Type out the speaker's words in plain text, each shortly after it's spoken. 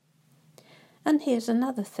And here's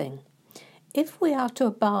another thing. If we are to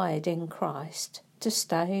abide in Christ, to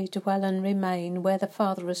stay, dwell and remain where the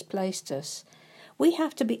Father has placed us, we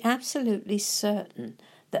have to be absolutely certain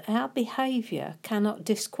that our behaviour cannot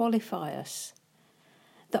disqualify us.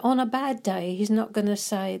 That on a bad day he's not going to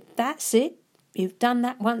say, "That's it, you've done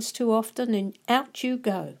that once too often and out you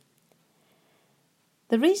go."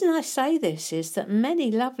 The reason I say this is that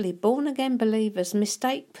many lovely born-again believers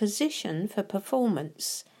mistake position for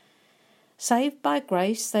performance. Saved by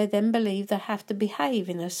grace, they then believe they have to behave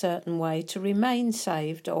in a certain way to remain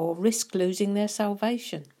saved or risk losing their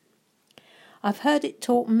salvation. I've heard it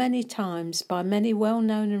taught many times by many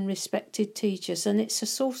well-known and respected teachers, and it's a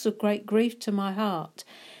source of great grief to my heart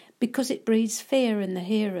because it breeds fear in the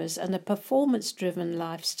hearers and a performance-driven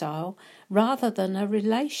lifestyle rather than a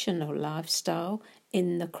relational lifestyle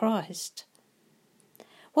in the Christ.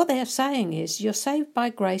 What they are saying is you're saved by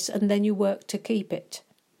grace and then you work to keep it.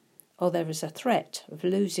 Or there is a threat of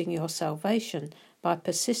losing your salvation by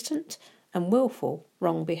persistent and willful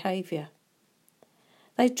wrong behaviour.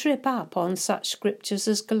 They trip up on such scriptures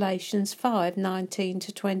as Galatians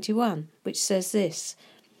 5:19-21, which says this: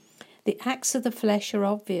 "The acts of the flesh are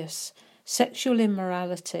obvious: sexual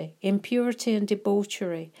immorality, impurity and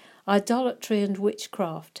debauchery, idolatry and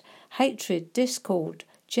witchcraft, hatred, discord,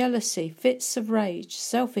 jealousy, fits of rage,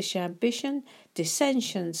 selfish ambition,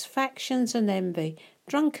 dissensions, factions and envy,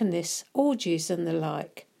 drunkenness, orgies and the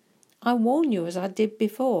like. I warn you, as I did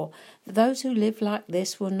before, that those who live like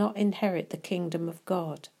this will not inherit the kingdom of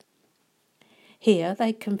God." Here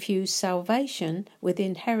they confuse salvation with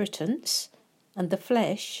inheritance and the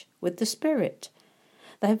flesh with the spirit.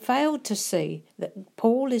 They have failed to see that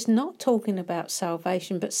Paul is not talking about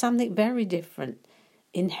salvation but something very different: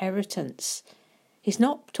 inheritance. He's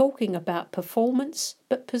not talking about performance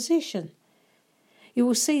but position. You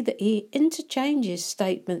will see that he interchanges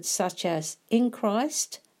statements such as "in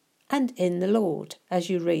Christ" and "in the Lord" as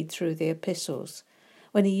you read through the epistles.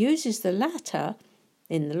 When he uses the latter,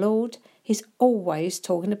 "in the Lord," he's always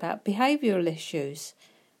talking about behavioural issues.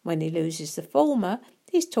 When he uses the former,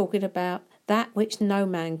 he's talking about that which no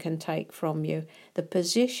man can take from you, the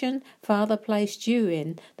position Father placed you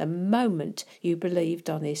in the moment you believed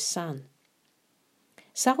on his Son.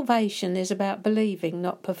 Salvation is about believing,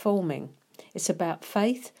 not performing. It's about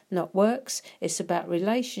faith, not works. It's about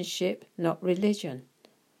relationship, not religion.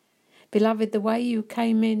 Beloved, the way you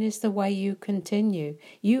came in is the way you continue.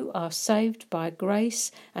 You are saved by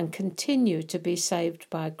grace and continue to be saved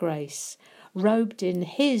by grace, robed in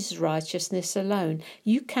his righteousness alone.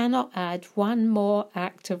 You cannot add one more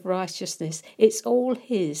act of righteousness. It's all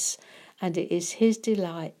his, and it is his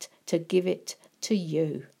delight to give it to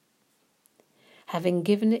you. Having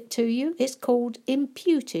given it to you, it's called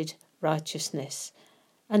imputed righteousness,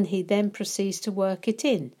 and he then proceeds to work it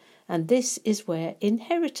in, and this is where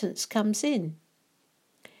inheritance comes in.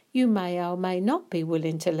 You may or may not be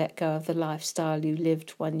willing to let go of the lifestyle you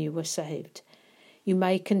lived when you were saved. You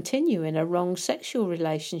may continue in a wrong sexual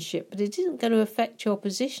relationship, but it isn't going to affect your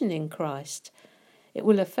position in Christ. It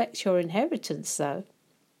will affect your inheritance, though.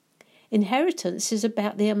 Inheritance is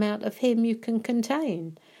about the amount of him you can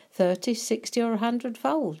contain, 30, 60 or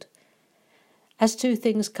 100-fold. As two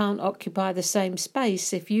things can't occupy the same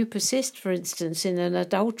space, if you persist, for instance, in an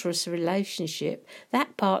adulterous relationship,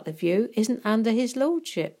 that part of you isn't under his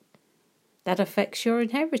lordship. That affects your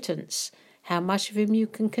inheritance, how much of him you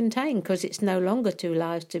can contain, because it's no longer 2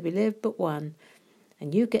 lives to be lived, but 1.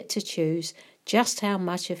 And you get to choose just how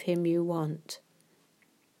much of him you want.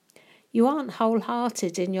 You aren't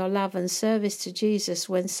wholehearted in your love and service to Jesus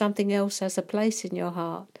when something else has a place in your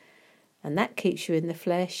heart, and that keeps you in the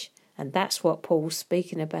flesh, and that's what Paul's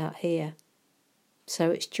speaking about here. So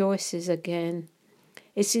it's choices again.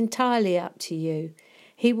 It's entirely up to you.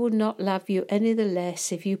 He will not love you any the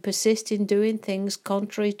less if you persist in doing things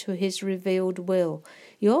contrary to his revealed will.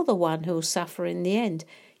 You're the one who'll suffer in the end.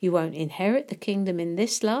 You won't inherit the kingdom in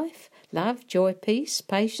this life. Love, joy, peace,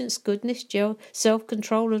 patience, goodness,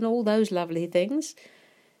 self-control and all those lovely things.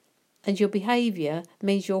 And your behaviour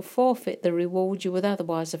means you'll forfeit the reward you would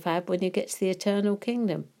otherwise have had when you get to the eternal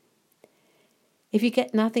kingdom. If you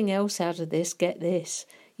get nothing else out of this, get this.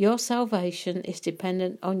 Your salvation is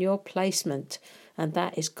dependent on your placement, and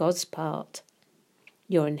that is God's part.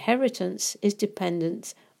 Your inheritance is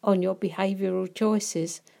dependent on your behavioural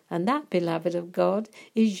choices, and that, beloved of God,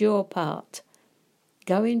 is your part.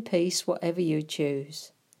 Go in peace, whatever you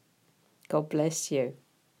choose. God bless you.